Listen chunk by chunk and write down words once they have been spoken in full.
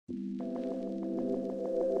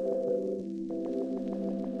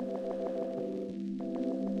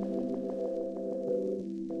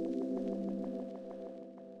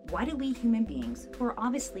Why do we human beings, who are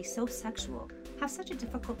obviously so sexual, have such a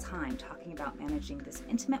difficult time talking about managing this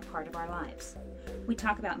intimate part of our lives? We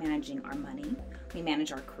talk about managing our money, we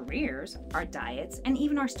manage our careers, our diets, and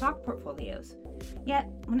even our stock portfolios. Yet,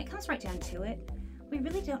 when it comes right down to it, we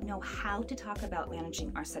really don't know how to talk about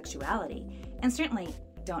managing our sexuality, and certainly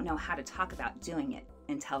don't know how to talk about doing it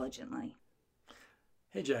intelligently.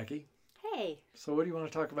 Hey, Jackie. Hey. So what do you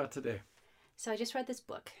want to talk about today? So I just read this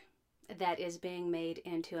book that is being made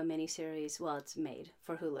into a miniseries. Well, it's made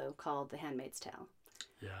for Hulu, called The Handmaid's Tale.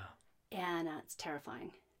 Yeah. And it's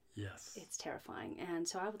terrifying. Yes. It's terrifying. And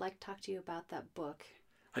so I would like to talk to you about that book.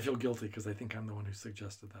 I feel guilty because I think I'm the one who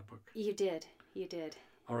suggested that book. You did. You did.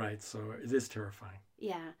 All right. So it is terrifying.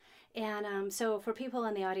 Yeah. And so for people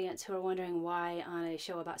in the audience who are wondering why on a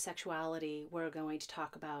show about sexuality we're going to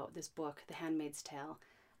talk about this book, The Handmaid's Tale,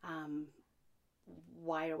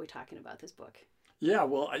 why are we talking about this book? Yeah,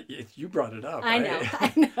 well, you brought it up. I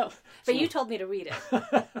know. But you told me to read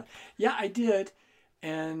it. Yeah, I did.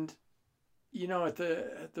 And, you know, at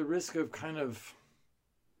the risk of kind of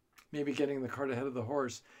maybe getting the cart ahead of the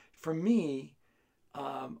horse, for me,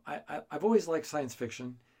 I've always liked science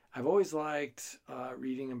fiction. I've always liked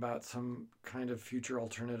reading about some kind of future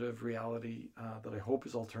alternative reality that I hope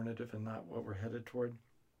is alternative and not what we're headed toward.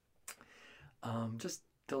 Just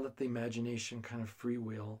to let the imagination kind of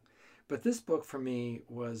freewheel. But this book for me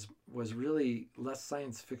was really less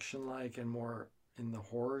science fiction like and more in the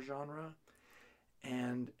horror genre.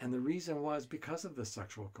 And the reason was because of the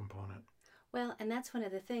sexual component. Well, and that's one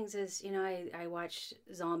of the things is, you know, I watch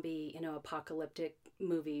zombie, you know, apocalyptic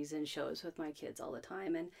movies and shows with my kids all the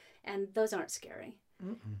time, and those aren't scary.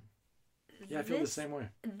 Mm-mm. Yeah, I feel the same way.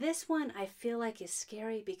 This one I feel like is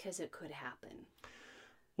scary because it could happen.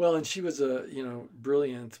 Well, and she was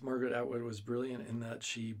brilliant. Margaret Atwood was brilliant in that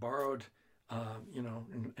she borrowed,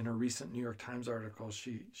 in her recent New York Times article,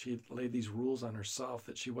 she laid these rules on herself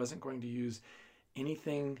that she wasn't going to use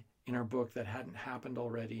anything in our book that hadn't happened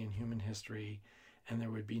already in human history, and there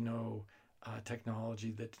would be no technology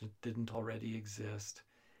that didn't already exist.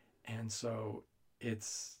 And so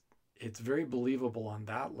it's very believable on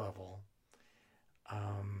that level.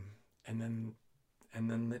 And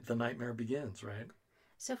then the nightmare begins, right?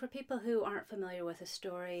 So for people who aren't familiar with the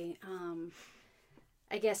story,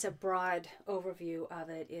 I guess a broad overview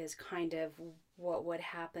of it is kind of what would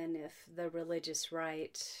happen if the religious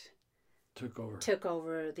right took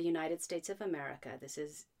over the United States of America. This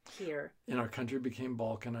is here. And our country became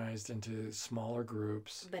balkanized into smaller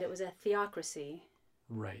groups. But it was a theocracy.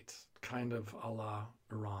 Right. Kind of a la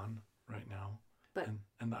Iran right now. But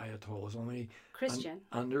and the Ayatollah is only Christian.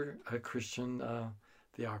 Under a Christian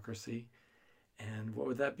theocracy. And what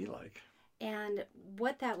would that be like? And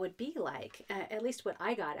what that would be like, at least what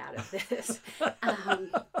I got out of this,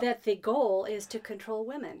 that the goal is to control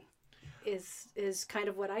women, is kind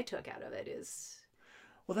of what I took out of it. Is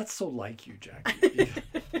well, that's so like you, Jackie.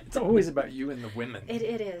 It's always about you and the women. It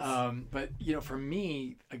is. But you know, for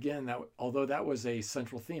me, again, although that was a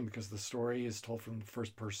central theme because the story is told from the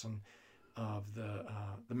first person of the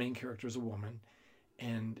main character is a woman,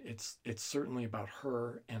 and it's certainly about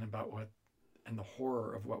her and about and the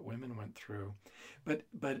horror of what women went through. But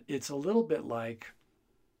it's a little bit like,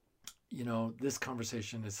 you know, this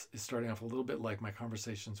conversation is starting off a little bit like my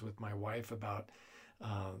conversations with my wife about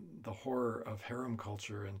the horror of harem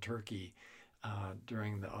culture in Turkey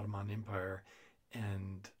during the Ottoman Empire.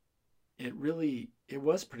 And it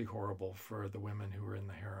was pretty horrible for the women who were in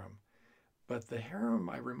the harem. But the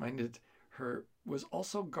harem, I reminded her, was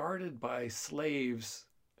also guarded by slaves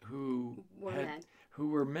who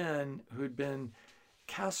were men who'd been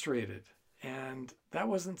castrated. And that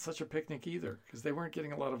wasn't such a picnic either because they weren't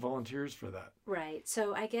getting a lot of volunteers for that. Right.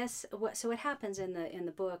 So I guess what happens in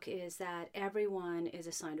the book is that everyone is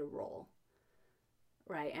assigned a role.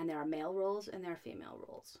 Right. And there are male roles and there are female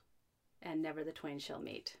roles. And never the twain shall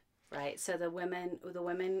meet. Right. So the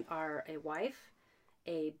women are a wife,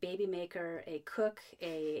 a baby maker, a cook,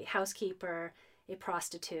 a housekeeper, a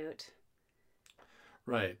prostitute.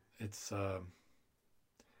 Right. It's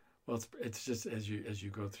it's just as you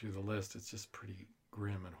go through the list, it's just pretty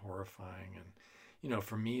grim and horrifying. And you know,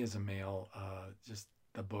 for me as a male, just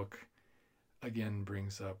the book again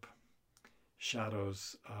brings up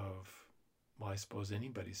shadows of, well, I suppose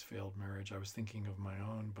anybody's failed marriage. I was thinking of my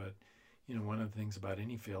own, but you know, one of the things about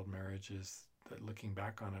any failed marriage is that looking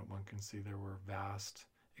back on it, one can see there were vast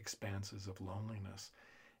expanses of loneliness.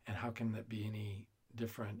 And how can that be any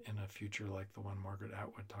different in a future like the one Margaret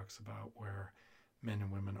Atwood talks about, where men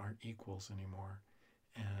and women aren't equals anymore?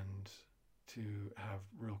 And to have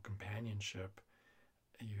real companionship,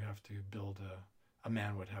 you have to build a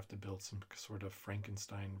man would have to build some sort of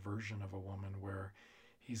Frankenstein version of a woman where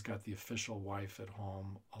he's got the official wife at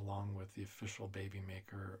home along with the official baby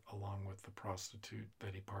maker, along with the prostitute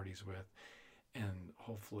that he parties with. And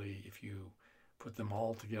hopefully if you put them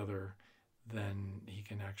all together, then he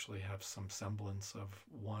can actually have some semblance of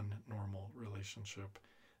one normal relationship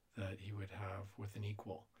that he would have with an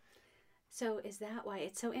equal. So is that why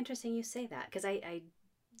it's so interesting you say that? Because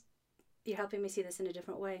you're helping me see this in a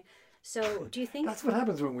different way. So do you think... That's what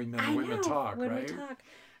happens when we men and women talk, when right? we talk.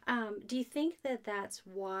 Do you think that that's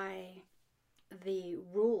why the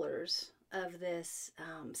rulers of this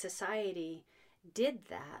society did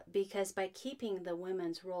that? Because by keeping the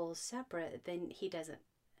women's roles separate, then he doesn't...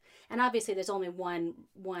 And obviously there's only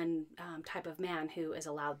one type of man who is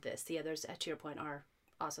allowed this. The others, to your point, are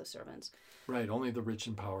also servants. Right, only the rich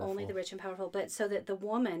and powerful. Only the rich and powerful. But so that the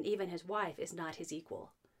woman, even his wife, is not his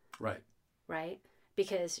equal. Right. Right?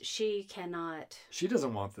 Because she cannot... She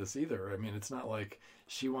doesn't want this either. I mean, it's not like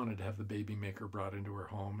she wanted to have the baby maker brought into her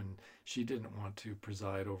home and she didn't want to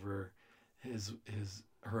preside over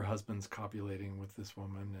her husband's copulating with this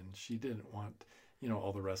woman, and she didn't want,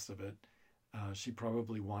 all the rest of it. She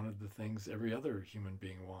probably wanted the things every other human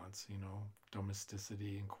being wants,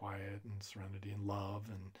 domesticity and quiet and serenity and love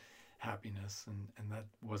and happiness. And that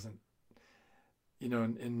wasn't,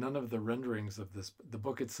 in none of the renderings of this, the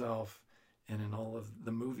book itself, and in all of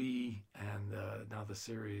the movie and now the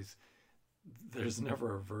series, there's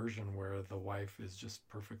never a version where the wife is just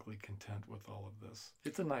perfectly content with all of this.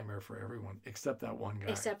 It's a nightmare for everyone, except that one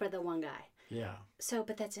guy. Except for the one guy. Yeah. So,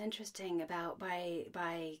 but that's interesting about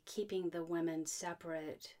by keeping the women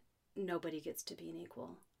separate, nobody gets to be an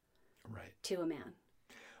equal. Right. To a man.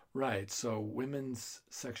 Right. So women's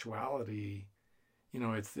sexuality,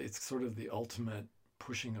 it's sort of the ultimate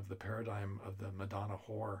pushing of the paradigm of the Madonna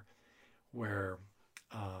whore, where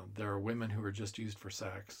there are women who are just used for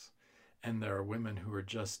sex, and there are women who are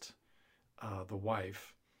just the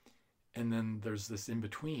wife, and then there's this in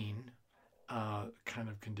between kind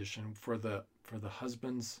of condition for the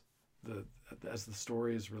husbands. As the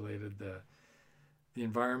story is related, the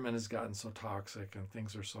environment has gotten so toxic and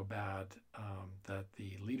things are so bad that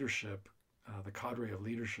the leadership, the cadre of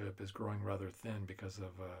leadership, is growing rather thin because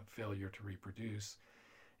of failure to reproduce,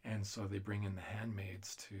 and so they bring in the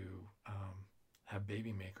handmaids to have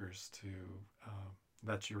baby makers to.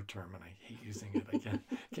 That's your term, and I hate using it. I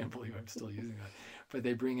can't believe I'm still using that. But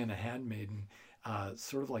they bring in a handmaiden,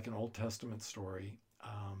 sort of like an Old Testament story,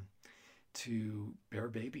 to bear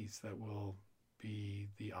babies that will be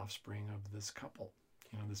the offspring of this couple,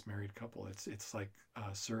 this married couple. It's like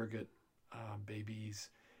surrogate babies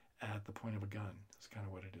at the point of a gun. That's kind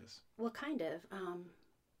of what it is. Well, kind of.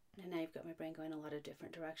 And now you've got my brain going a lot of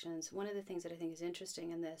different directions. One of the things that I think is interesting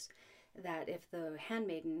in this, that if the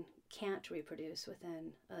handmaiden can't reproduce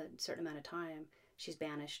within a certain amount of time, she's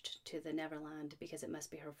banished to the Neverland because it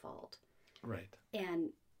must be her fault. Right. And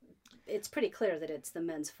it's pretty clear that it's the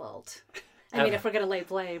men's fault. I mean, if we're going to lay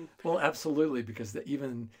blame. Well, absolutely, because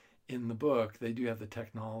even in the book, they do have the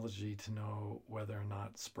technology to know whether or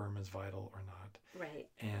not sperm is vital or not. Right.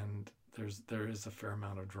 And there is a fair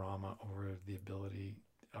amount of drama over the ability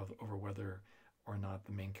over whether or not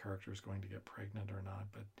the main character is going to get pregnant or not.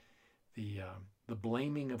 But the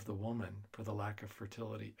blaming of the woman for the lack of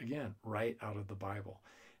fertility, again, right out of the Bible.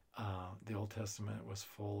 The Old Testament was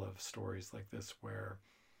full of stories like this where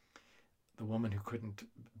the woman who couldn't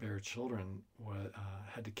bear children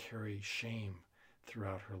had to carry shame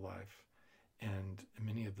throughout her life. And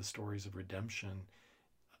many of the stories of redemption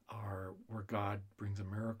are where God brings a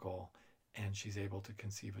miracle and she's able to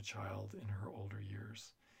conceive a child in her older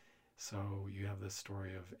years. So you have this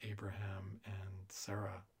story of Abraham and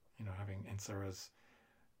Sarah, and Sarah's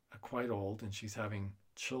quite old and she's having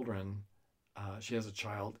children. She has a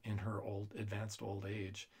child in her advanced old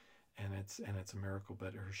age, and it's a miracle,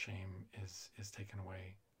 but her shame is taken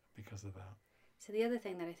away because of that. So the other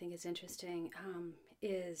thing that I think is interesting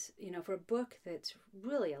is, for a book that's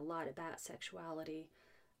really a lot about sexuality,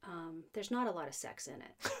 there's not a lot of sex in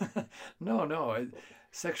it. No.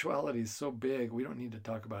 Sexuality is so big, we don't need to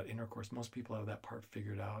talk about intercourse. Most people have that part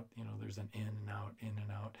figured out. There's an in and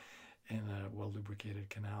out in a well-lubricated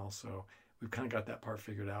canal. So we've kind of got that part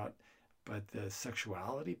figured out. But the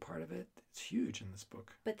sexuality part of it, it's huge in this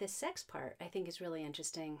book. But the sex part, I think, is really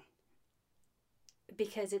interesting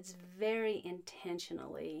because it's very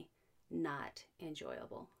intentionally not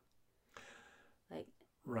enjoyable.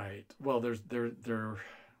 Right. Well, there's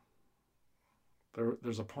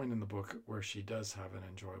a point in the book where she does have an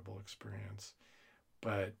enjoyable experience,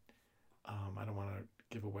 but I don't want to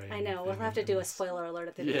give away I know. We'll anything have to in do a this. spoiler alert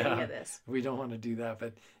at the Yeah, beginning of this. we don't want to do that,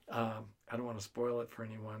 but I don't want to spoil it for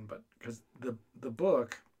anyone. But because the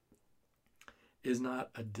book is not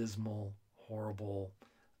a dismal, horrible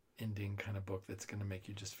ending kind of book that's going to make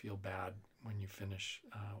you just feel bad when you finish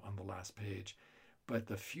on the last page, but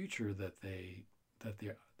the future that the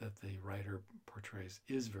writer portrays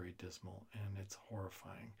is very dismal and it's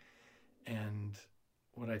horrifying. And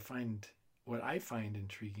what I find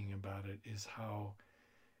intriguing about it is how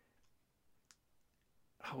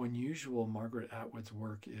unusual Margaret Atwood's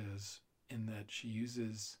work is, in that she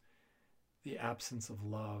uses the absence of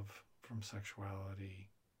love from sexuality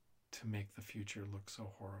to make the future look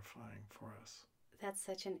so horrifying for us. That's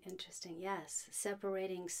such an interesting, yes,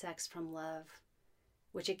 separating sex from love,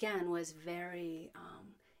 which again was very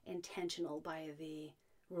intentional by the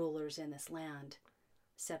rulers in this land,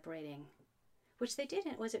 separating, which they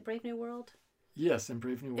didn't. Was it Brave New World? Yes, in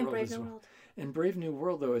Brave New World. In Brave New World. In Brave New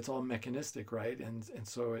World, though, it's all mechanistic, right? And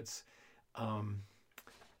so it's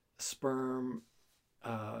sperm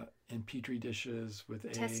in petri dishes with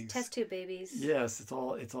eggs. Test tube babies. Yes, it's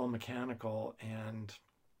all mechanical, and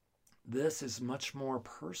this is much more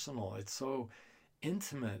personal. It's so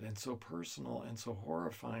intimate and so personal and so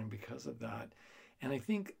horrifying because of that. And I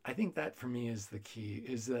think that for me is the key,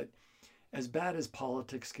 is that as bad as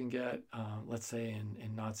politics can get, let's say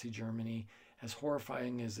in Nazi Germany, as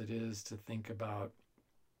horrifying as it is to think about,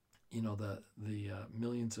 the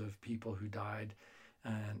millions of people who died,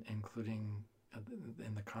 and including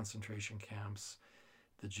in the concentration camps,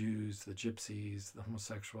 the Jews, the gypsies, the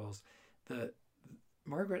homosexuals,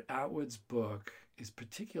 Margaret Atwood's book is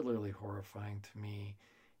particularly horrifying to me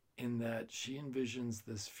in that she envisions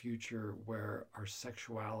this future where our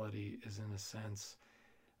sexuality is, in a sense,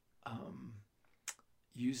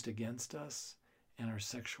 used against us, and our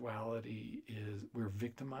sexuality we're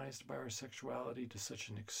victimized by our sexuality to such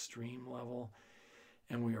an extreme level,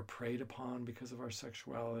 and we are preyed upon because of our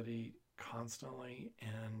sexuality constantly,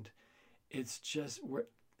 and it's just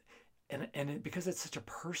because it's such a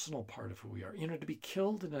personal part of who we are. To be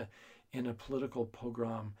killed in a political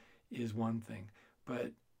pogrom is one thing,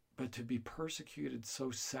 but to be persecuted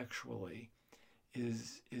so sexually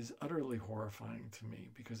is utterly horrifying to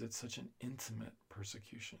me, because it's such an intimate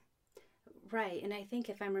persecution. Right, and I think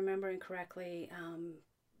if I'm remembering correctly,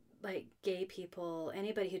 like gay people,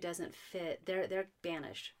 anybody who doesn't fit, they're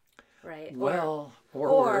banished, right? Well,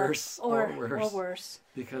 or worse.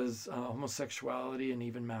 Because homosexuality and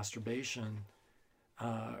even masturbation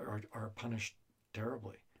are punished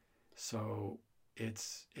terribly. So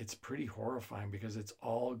it's pretty horrifying, because it's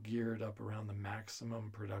all geared up around the maximum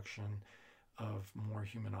production of more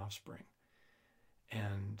human offspring.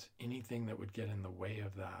 And anything that would get in the way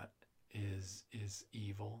of that is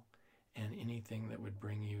evil, and anything that would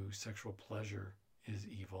bring you sexual pleasure is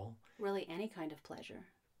evil. Really, any kind of pleasure.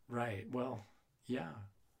 Right. Well, yeah.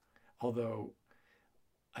 Although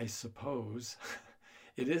I suppose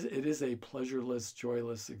it is a pleasureless,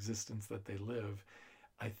 joyless existence that they live.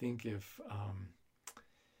 I think if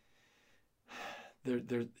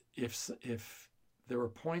there were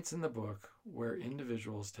points in the book where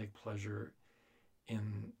individuals take pleasure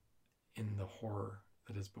in the horror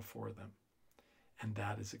that is before them, and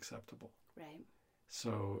that is acceptable. Right.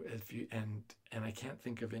 So if you and I can't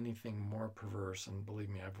think of anything more perverse, and believe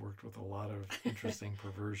me, I've worked with a lot of interesting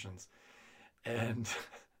perversions, and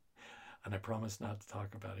I promise not to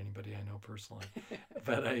talk about anybody I know personally,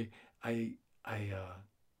 but I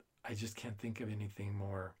just can't think of anything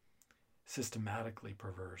more systematically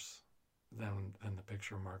perverse than the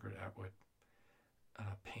picture Margaret Atwood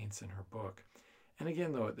paints in her book. And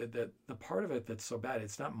again, though, the part of it that's so bad,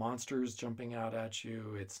 it's not monsters jumping out at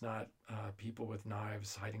you. It's not people with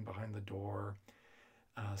knives hiding behind the door,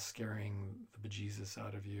 scaring the bejesus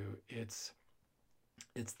out of you. It's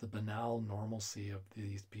the banal normalcy of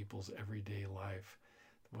these people's everyday life,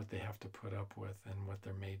 what they have to put up with and what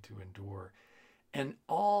they're made to endure. And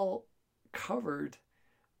all covered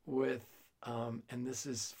with, and this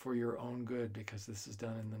is for your own good, because this is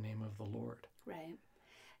done in the name of the Lord. Right.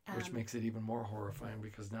 Which makes it even more horrifying,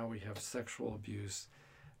 because now we have sexual abuse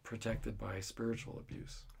protected by spiritual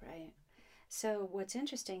abuse. Right. So what's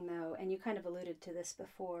interesting, though, and you kind of alluded to this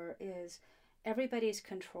before, is everybody's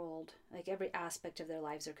controlled. Like every aspect of their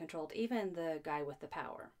lives are controlled. Even the guy with the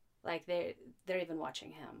power. Like they're even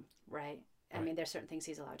watching him, right? I mean, there's certain things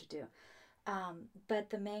he's allowed to do. But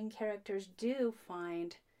the main characters do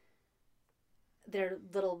find their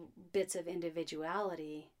little bits of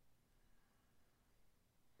individuality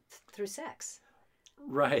through sex.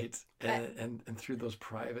 Right. And through those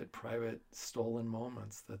private stolen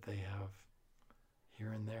moments that they have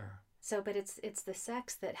here and there. So, but it's the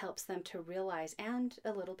sex that helps them to realize, and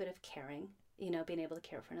a little bit of caring, being able to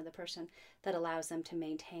care for another person, that allows them to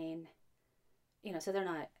maintain, so they're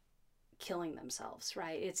not killing themselves,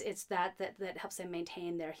 right? It's that helps them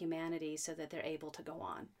maintain their humanity so that they're able to go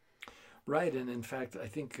on. Right, and in fact, I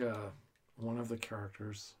think one of the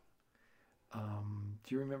characters, do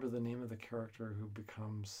you remember the name of the character who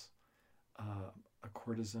becomes a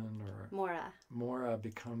courtesan? Or Mora. Mora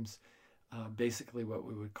becomes basically what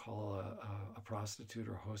we would call a prostitute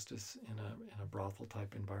or hostess in a brothel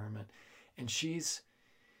type environment, and she's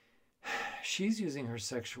using her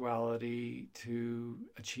sexuality to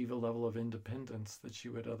achieve a level of independence that she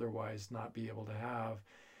would otherwise not be able to have,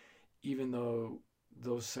 even though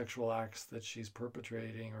those sexual acts that she's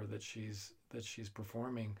perpetrating or that she's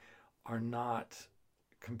performing are not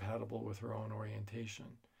compatible with her own orientation.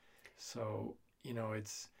 So,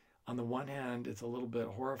 it's, on the one hand, it's a little bit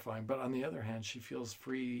horrifying, but on the other hand, she feels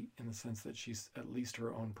free in the sense that she's at least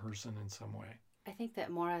her own person in some way. I think that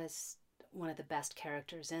Mora is one of the best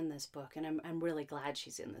characters in this book, and I'm really glad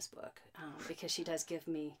she's in this book, because she does give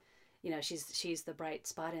me, she's the bright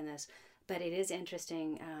spot in this. But it is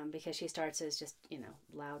interesting because she starts as just,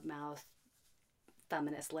 loudmouth,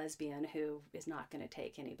 feminist lesbian who is not going to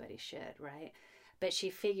take anybody's shit, right? But she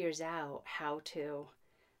figures out how to,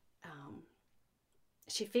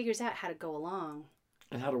 go along.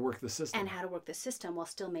 And how to work the system. And how to work the system while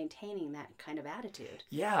still maintaining that kind of attitude.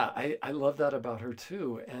 Yeah, I love that about her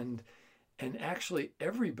too. And actually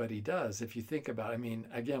everybody does, if you think about it. I mean,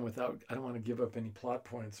 again, I don't want to give up any plot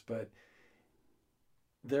points, but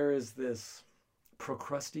there is this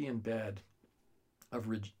Procrustean bed of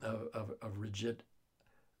rigid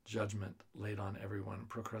judgment laid on everyone.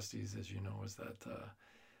 Procrustes, as you know, is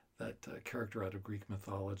that character out of Greek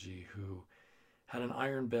mythology who had an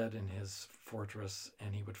iron bed in his fortress,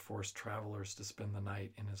 and he would force travelers to spend the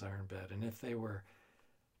night in his iron bed. And if they were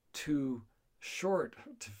too short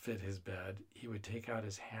to fit his bed, he would take out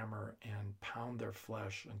his hammer and pound their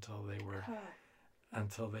flesh until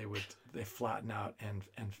they flatten out and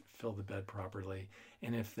fill the bed properly.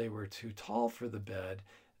 And if they were too tall for the bed,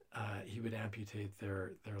 he would amputate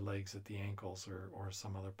their legs at the ankles or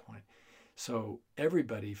some other point. So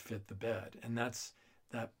everybody fit the bed, and that's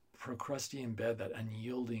that Procrustean bed, that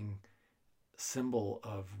unyielding symbol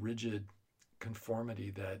of rigid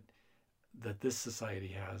conformity that this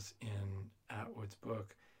society has in Atwood's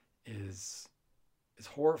book is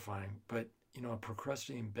horrifying. But a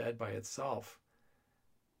Procrustean bed by itself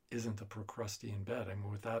isn't a Procrustean bed. I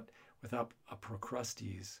mean, without a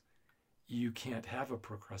Procrustes, you can't have a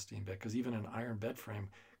Procrustean bed, because even an iron bed frame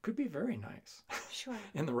could be very nice. Sure.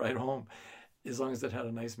 In the right home. As long as it had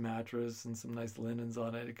a nice mattress and some nice linens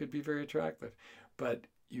on it, it could be very attractive. But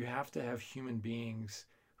you have to have human beings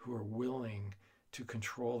who are willing to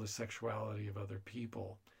control the sexuality of other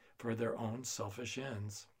people for their own selfish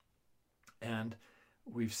ends. And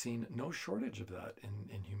we've seen no shortage of that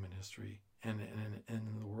in human history and in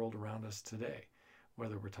the world around us today,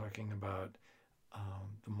 whether we're talking about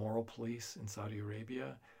the moral police in Saudi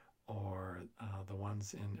Arabia or the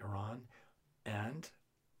ones in Iran. And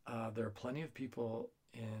there are plenty of people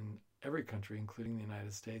in every country, including the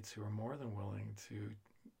United States, who are more than willing to,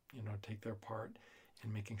 take their part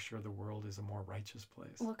in making sure the world is a more righteous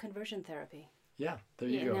place. Well, conversion therapy. Yeah, there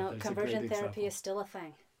you go. Conversion therapy is still a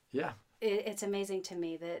thing. Yeah. It's amazing to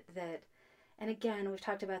me that, and again, we've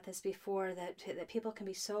talked about this before, that people can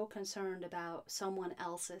be so concerned about someone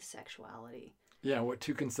else's sexuality. Yeah, what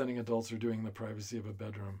two consenting adults are doing in the privacy of a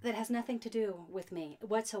bedroom. That has nothing to do with me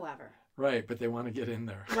whatsoever. Right, but they want to get in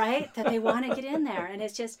there. Right, that they want to get in there. And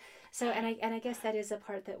it's just, so, and I guess that is a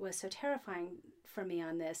part that was so terrifying for me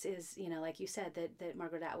on this is, like you said, that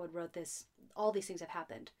Margaret Atwood wrote this, all these things have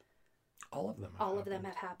happened. All of them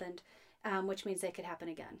have happened, which means they could happen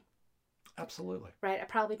again. Absolutely. Right, I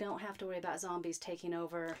probably don't have to worry about zombies taking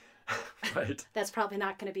over. Right. That's probably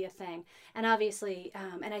not going to be a thing. And obviously,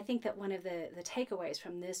 and I think that one of the takeaways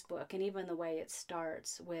from this book, and even the way it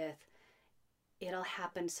starts with, it'll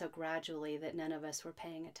happen so gradually that none of us were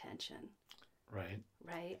paying attention. Right.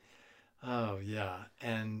 Right. Oh, yeah.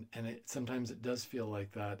 And sometimes it does feel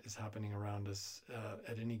like that is happening around us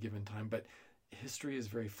at any given time. But history is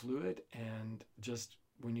very fluid, and just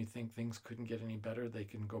when you think things couldn't get any better, they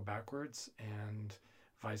can go backwards, and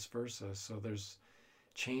vice versa. So there's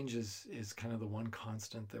change is kind of the one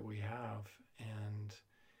constant that we have. And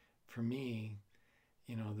for me,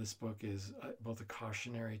 this book is both a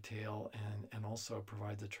cautionary tale and also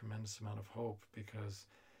provides a tremendous amount of hope, because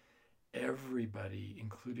everybody,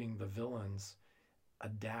 including the villains,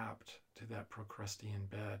 adapt to that procrustean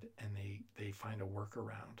bed, and they find a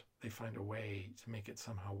workaround. They find a way to make it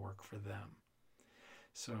somehow work for them.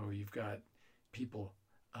 So you've got people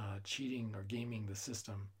cheating or gaming the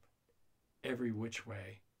system every which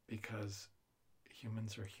way because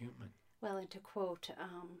humans are human. Well, and to quote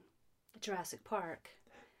Jurassic Park,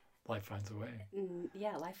 life finds a way.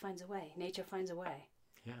 Yeah, life finds a way. Nature finds a way.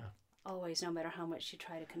 Yeah. Always, no matter how much you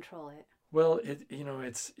try to control it. Well,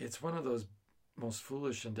 it's one of those most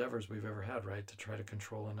foolish endeavors we've ever had, right? To try to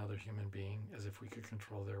control another human being as if we could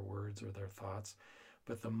control their words or their thoughts.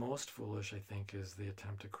 But the most foolish, I think, is the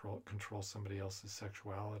attempt to control somebody else's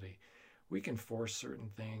sexuality. We can force certain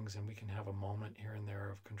things and we can have a moment here and there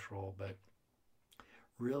of control, but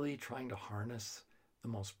really trying to harness the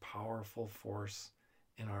most powerful force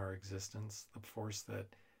in our existence, the force that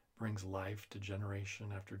brings life to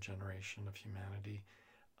generation after generation of humanity,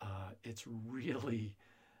 it's really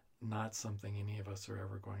not something any of us are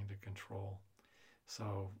ever going to control.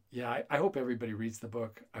 So, yeah, I hope everybody reads the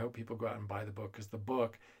book. I hope people go out and buy the book, because the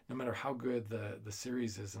book, no matter how good the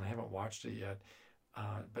series is, and I haven't watched it yet,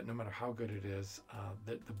 but no matter how good it is,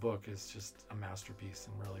 the book is just a masterpiece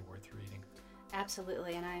and really worth reading.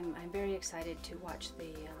 Absolutely, and I'm very excited to watch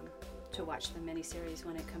the miniseries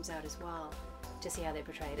when it comes out as well, to see how they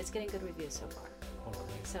portray it. It's getting good reviews so far. Hopefully.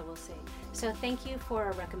 So we'll see. So thank you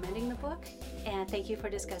for recommending the book, and thank you for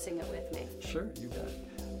discussing it with me. Sure, you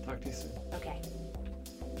bet. Talk to you soon. Okay.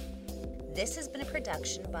 This has been a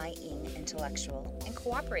production by Ing Intellectual in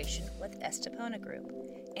cooperation with Estepona Group.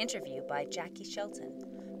 Interview by Jackie Shelton.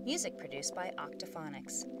 Music produced by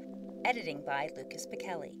Octophonics. Editing by Lucas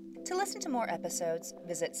Pichelli. To listen to more episodes,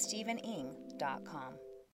 visit stephening.com.